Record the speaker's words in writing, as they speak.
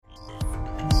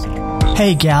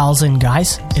Hey gals and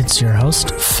guys, it's your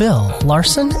host Phil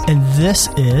Larson, and this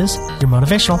is your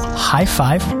motivational high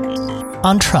five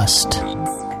on trust.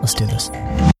 Let's do this.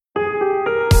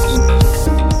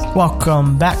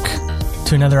 Welcome back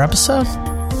to another episode.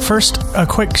 First, a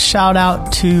quick shout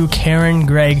out to Karen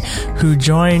Gregg, who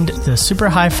joined the Super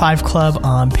High Five Club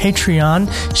on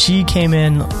Patreon. She came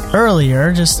in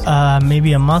earlier, just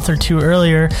maybe a month or two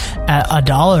earlier, at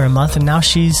 $1 a month, and now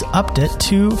she's upped it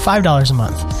to $5 a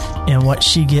month. And what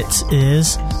she gets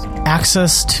is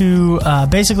access to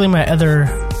basically my other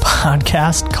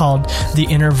podcast called The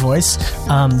Inner Voice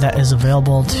that is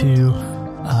available to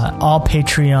all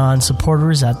Patreon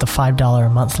supporters at the $5 a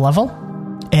month level.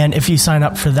 And if you sign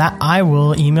up for that, I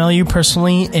will email you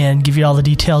personally and give you all the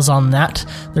details on that.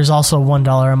 There's also a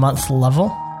 $1 a month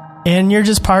level. And you're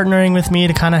just partnering with me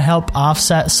to kind of help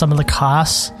offset some of the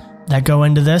costs that go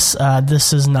into this.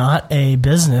 This is not a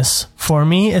business for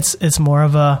me. It's more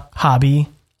of a hobby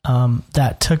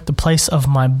that took the place of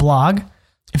my blog.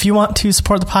 If you want to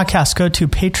support the podcast, go to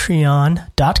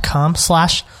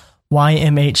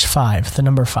patreon.com/YMH5, the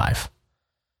number 5.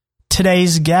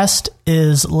 Today's guest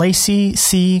is Lacey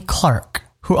C. Clark,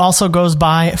 who also goes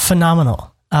by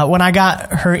Phenomenal. When I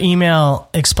got her email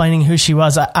explaining who she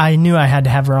was, I knew I had to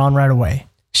have her on right away.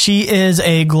 She is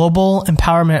a global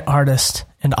empowerment artist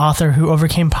and author who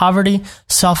overcame poverty,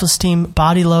 self-esteem,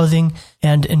 body loathing,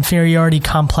 and inferiority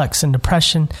complex and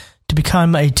depression to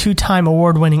become a 2-time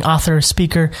award-winning author,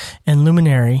 speaker, and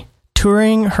luminary,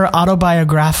 touring her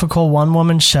autobiographical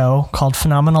one-woman show called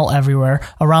Phenomenal Everywhere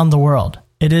around the world.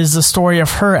 It is the story of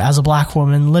her as a Black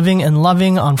woman living and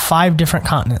loving on 5 different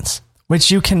continents, which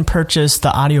you can purchase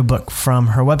the audiobook from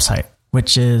her website,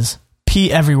 which is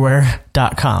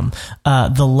peverywhere.com.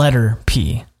 The letter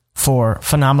P for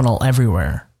Phenomenal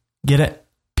Everywhere. Get it?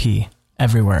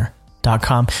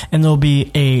 peverywhere.com. And there'll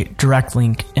be a direct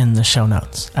link in the show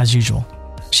notes, as usual.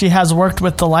 She has worked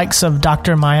with the likes of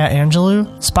Dr. Maya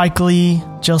Angelou, Spike Lee,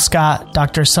 Jill Scott,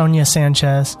 Dr. Sonia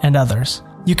Sanchez, and others.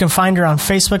 You can find her on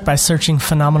Facebook by searching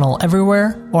Phenomenal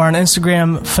Everywhere, or on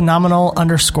Instagram,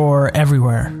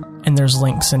 Phenomenal_everywhere. And there's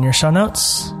links in your show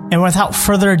notes. And without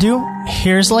further ado,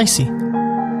 here's Lacey.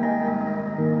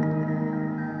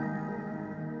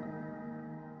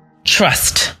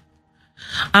 Trust.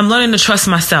 I'm learning to trust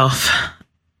myself.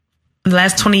 The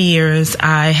last 20 years,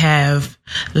 I have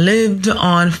lived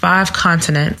on 5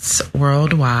 continents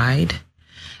worldwide.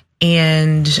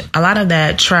 And a lot of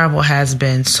that travel has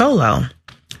been solo.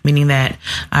 Meaning that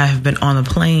I've been on the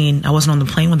plane. I wasn't on the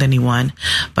plane with anyone,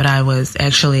 but I was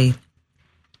actually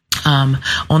on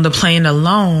the plane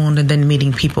alone, and then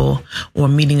meeting people or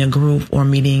meeting a group or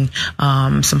meeting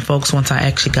some folks once I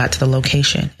actually got to the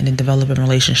location, and then developing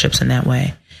relationships in that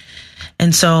way.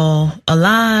 And so a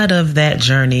lot of that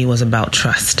journey was about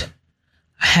trust.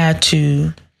 I had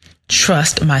to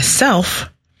trust myself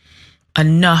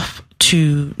enough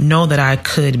to know that I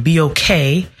could be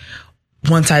okay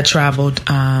once I traveled,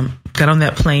 got on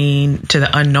that plane to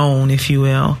the unknown, if you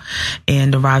will,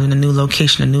 and arrived in a new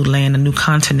location, a new land, a new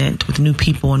continent with new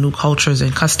people and new cultures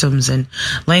and customs and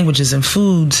languages and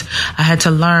foods. I had to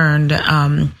learn,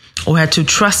 or had to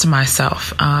trust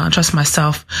myself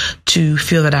to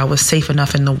feel that I was safe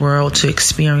enough in the world to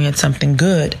experience something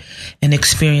good and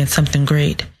experience something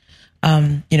great.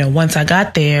 Once I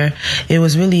got there, it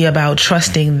was really about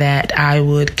trusting that I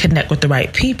would connect with the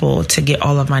right people to get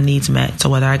all of my needs met. So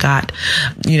whether I got,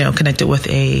 connected with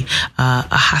a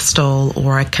hostel,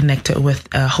 or I connected with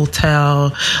a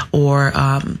hotel, or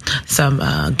some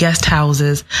guest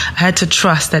houses, I had to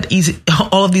trust that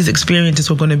all of these experiences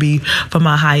were going to be for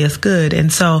my highest good.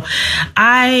 And so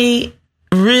I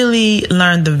really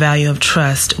learned the value of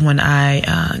trust when I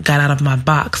got out of my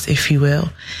box, if you will,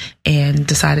 and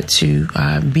decided to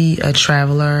be a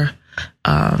traveler,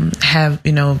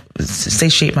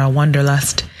 satiate my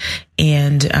wanderlust,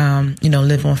 and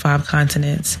live on 5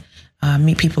 continents,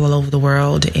 meet people all over the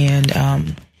world, and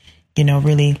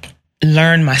really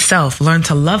learn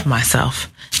to love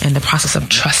myself in the process of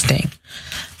trusting.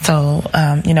 So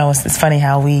it's funny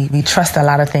how we trust a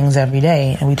lot of things every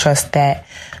day, and we trust that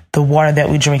the water that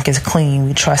we drink is clean.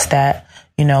 We trust that,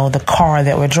 the car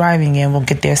that we're driving in will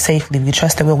get there safely. We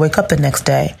trust that we'll wake up the next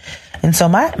day. And so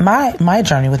my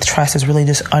journey with trust is really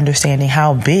just understanding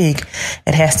how big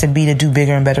it has to be to do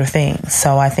bigger and better things.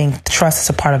 So I think trust is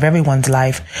a part of everyone's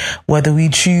life, whether we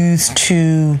choose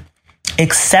to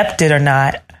accept it or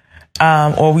not,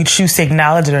 or we choose to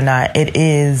acknowledge it or not. It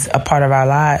is a part of our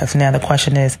lives. Now the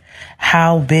question is,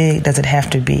 how big does it have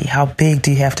to be? How big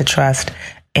do you have to trust?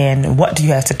 And what do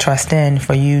you have to trust in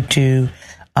for you to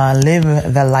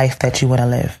live the life that you want to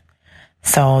live?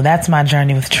 So that's my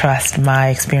journey with trust, my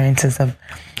experiences of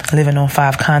living on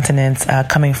 5 continents,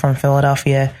 coming from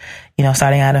Philadelphia,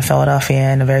 starting out in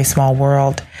Philadelphia in a very small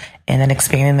world, and then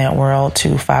expanding that world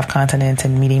to 5 continents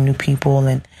and meeting new people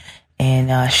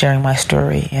and sharing my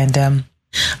story. And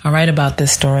I write about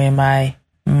this story in my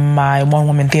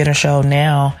one-woman theater show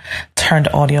now, turned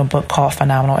audiobook called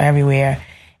Phenomenal Everywhere.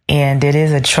 And it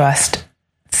is a trust,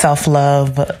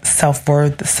 self-love,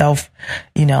 self-worth,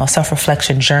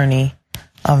 self-reflection journey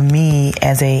of me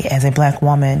as a Black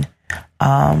woman,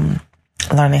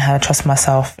 learning how to trust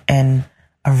myself in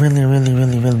a really, really,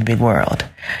 really, really big world.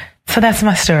 So that's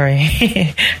my story.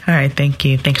 All right. Thank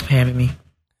you. Thanks for having me.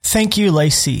 Thank you,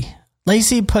 Lacey.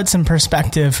 Lacey puts in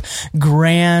perspective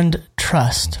grand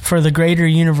trust for the greater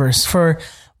universe, for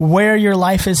where your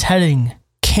life is heading.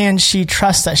 Can she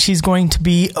trust that she's going to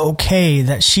be okay,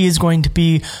 that she is going to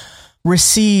be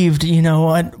received,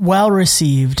 well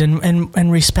received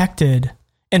and respected?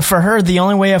 And for her, the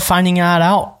only way of finding that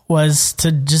out was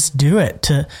to just do it,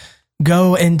 to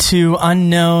go into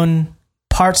unknown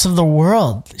parts of the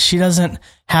world she doesn't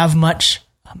have much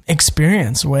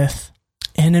experience with.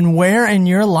 And in where in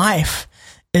your life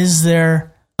is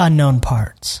there unknown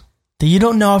parts that you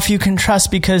don't know if you can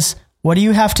trust? Because what do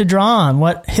you have to draw on?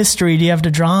 What history do you have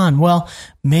to draw on? Well,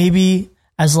 maybe,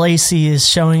 as Lacey is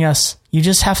showing us, you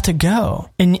just have to go.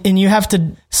 And you have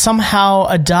to somehow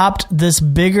adopt this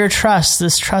bigger trust,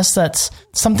 this trust that's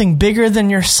something bigger than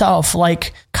yourself,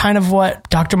 like kind of what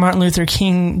Dr. Martin Luther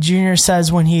King Jr.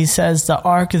 says when he says the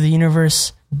arc of the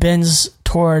universe bends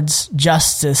towards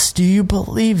justice. Do you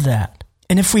believe that?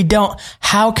 And if we don't,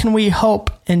 how can we hope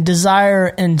and desire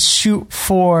and shoot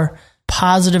for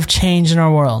positive change in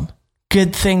our world?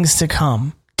 Good things to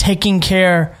come, taking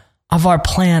care of our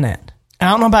planet. I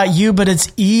don't know about you, but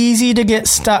it's easy to get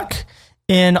stuck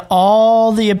in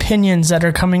all the opinions that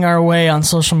are coming our way on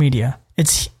social media.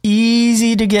 It's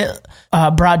easy to get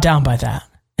brought down by that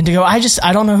and to go, I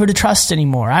don't know who to trust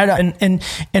anymore.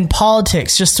 In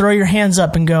politics, just throw your hands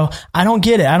up and go, I don't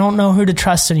get it. I don't know who to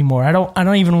trust anymore. I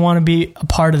don't even want to be a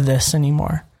part of this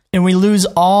anymore. And we lose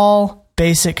all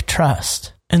basic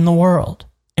trust in the world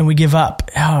and we give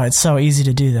up. Oh, it's so easy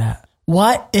to do that.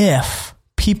 What if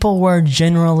people were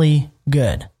generally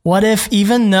good? What if,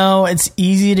 even though it's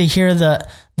easy to hear the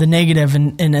negative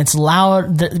and it's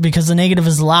loud because the negative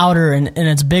is louder and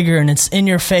it's bigger and it's in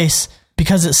your face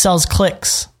because it sells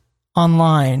clicks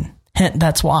online, hint,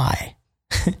 that's why.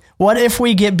 What if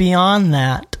we get beyond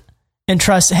that and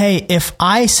trust, hey, if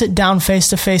I sit down face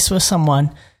to face with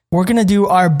someone, we're going to do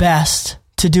our best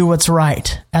to do what's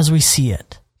right as we see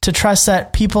it, to trust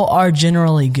that people are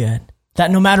generally good,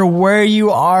 that no matter where you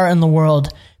are in the world,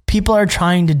 people are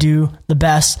trying to do the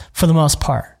best for the most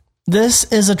part. This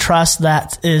is a trust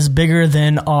that is bigger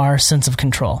than our sense of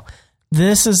control.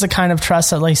 This is the kind of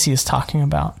trust that Lacey is talking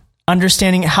about.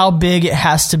 Understanding how big it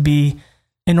has to be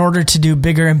in order to do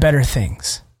bigger and better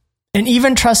things. And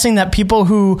even trusting that people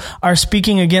who are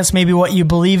speaking against maybe what you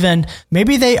believe in,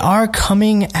 maybe they are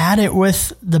coming at it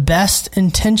with the best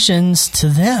intentions to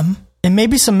them. And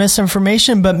maybe some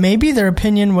misinformation, but maybe their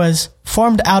opinion was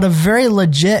formed out of very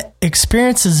legit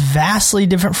experiences vastly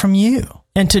different from you.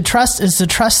 And to trust is to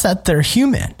trust that they're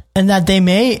human and that they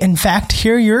may, in fact,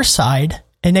 hear your side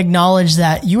and acknowledge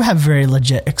that you have very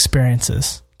legit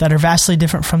experiences that are vastly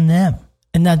different from them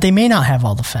and that they may not have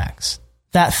all the facts.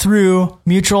 That through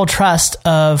mutual trust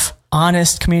of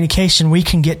honest communication, we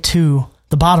can get to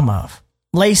the bottom of.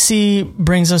 Lacey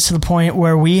brings us to the point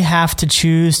where we have to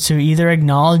choose to either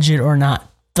acknowledge it or not.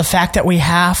 The fact that we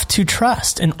have to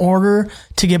trust in order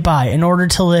to get by, in order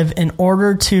to live, in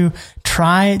order to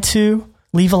try to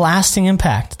leave a lasting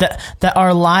impact, that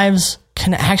our lives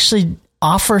can actually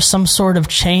offer some sort of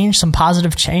change, some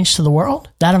positive change to the world.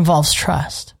 That involves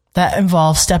trust. That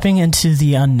involves stepping into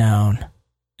the unknown.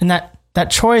 And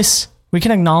that choice, we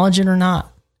can acknowledge it or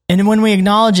not. And when we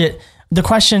acknowledge it, the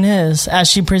question is, as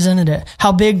she presented it,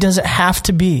 how big does it have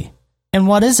to be? And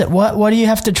what is it? What do you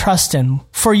have to trust in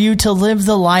for you to live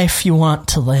the life you want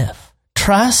to live?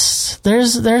 Trust,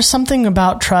 there's something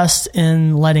about trust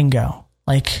in letting go.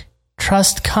 Like,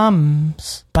 trust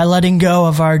comes by letting go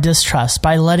of our distrust,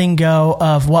 by letting go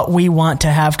of what we want to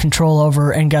have control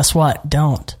over, and guess what?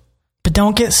 Don't. But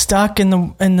don't get stuck in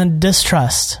the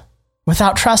distrust.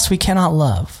 Without trust, we cannot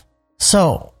love.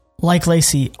 So, like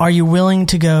Lacey, are you willing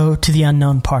to go to the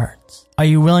unknown parts? Are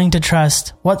you willing to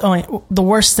trust the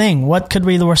worst thing? What could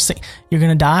be the worst thing? You're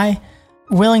going to die?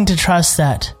 Willing to trust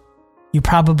that you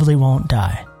probably won't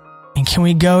die. And can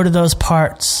we go to those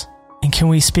parts and can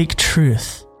we speak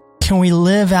truth? Can we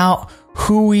live out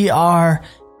who we are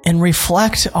and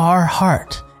reflect our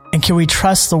heart And can we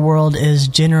trust the world is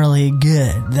generally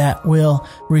good, that we'll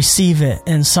receive it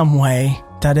in some way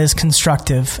that is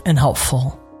constructive and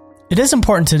helpful? It is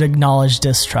important to acknowledge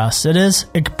distrust. It is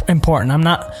important. I'm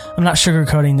not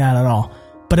sugarcoating that at all.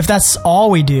 But if that's all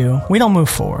we do, we don't move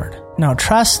forward. No,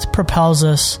 trust propels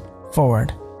us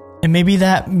forward. And maybe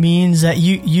that means that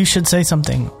you should say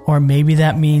something, or maybe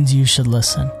that means you should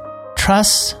listen.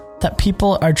 Trust that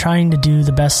people are trying to do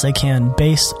the best they can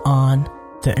based on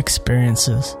the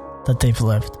experiences that they've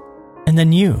lived. And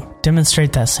then you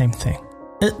demonstrate that same thing.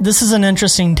 This is an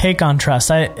interesting take on trust.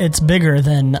 It's bigger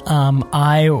than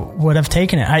I would have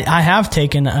taken it. I have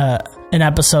taken an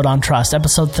episode on trust,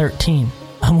 episode 13.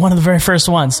 I'm one of the very first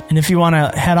ones. And if you want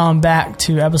to head on back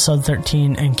to episode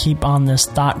 13 and keep on this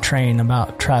thought train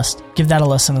about trust, give that a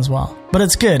listen as well. But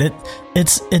it's good.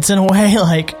 It's in a way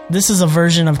like this is a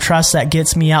version of trust that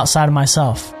gets me outside of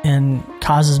myself and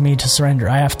causes me to surrender.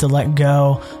 I have to let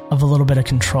go of a little bit of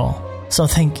control. So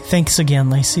thanks again,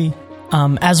 Lacey.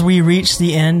 As we reach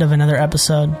the end of another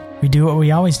episode, we do what we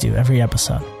always do every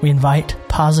episode. We invite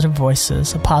positive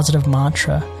voices, a positive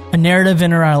mantra, a narrative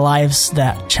in our lives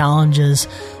that challenges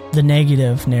the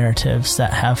negative narratives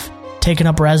that have taken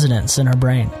up residence in our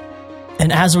brain.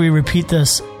 And as we repeat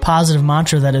this positive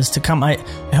mantra that is to come, I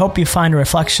hope you find a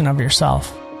reflection of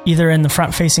yourself, either in the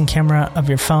front-facing camera of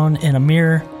your phone, in a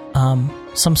mirror,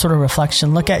 some sort of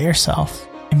reflection. Look at yourself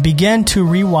and begin to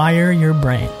rewire your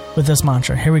brain with this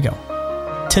mantra. Here we go.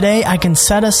 Today, I can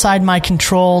set aside my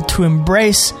control to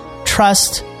embrace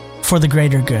trust for the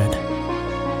greater good.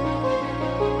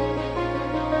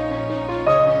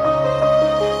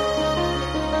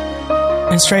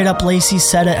 And straight up, Lacey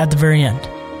said it at the very end.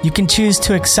 You can choose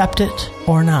to accept it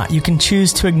or not. You can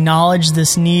choose to acknowledge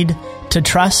this need to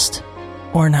trust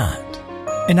or not.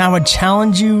 And I would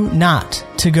challenge you not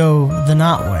to go the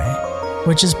not way,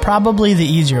 which is probably the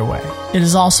easier way. It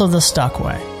is also the stuck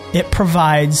way. It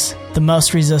provides the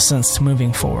most resistance to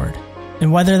moving forward.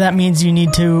 And whether that means you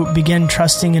need to begin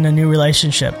trusting in a new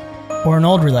relationship or an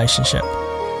old relationship,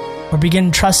 or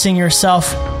begin trusting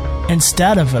yourself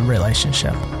instead of a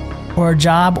relationship, or a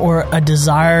job or a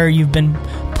desire you've been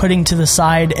putting to the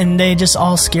side and they just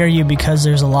all scare you because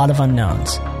there's a lot of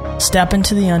unknowns. Step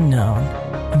into the unknown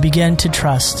and begin to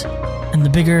trust in the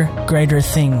bigger, greater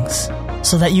things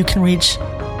so that you can reach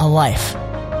a life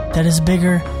that is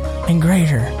bigger and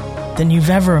greater than you've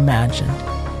ever imagined.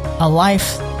 A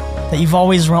life that you've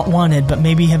always wanted but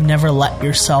maybe have never let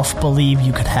yourself believe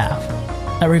you could have.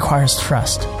 That requires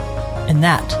trust. And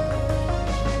that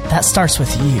starts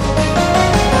with you.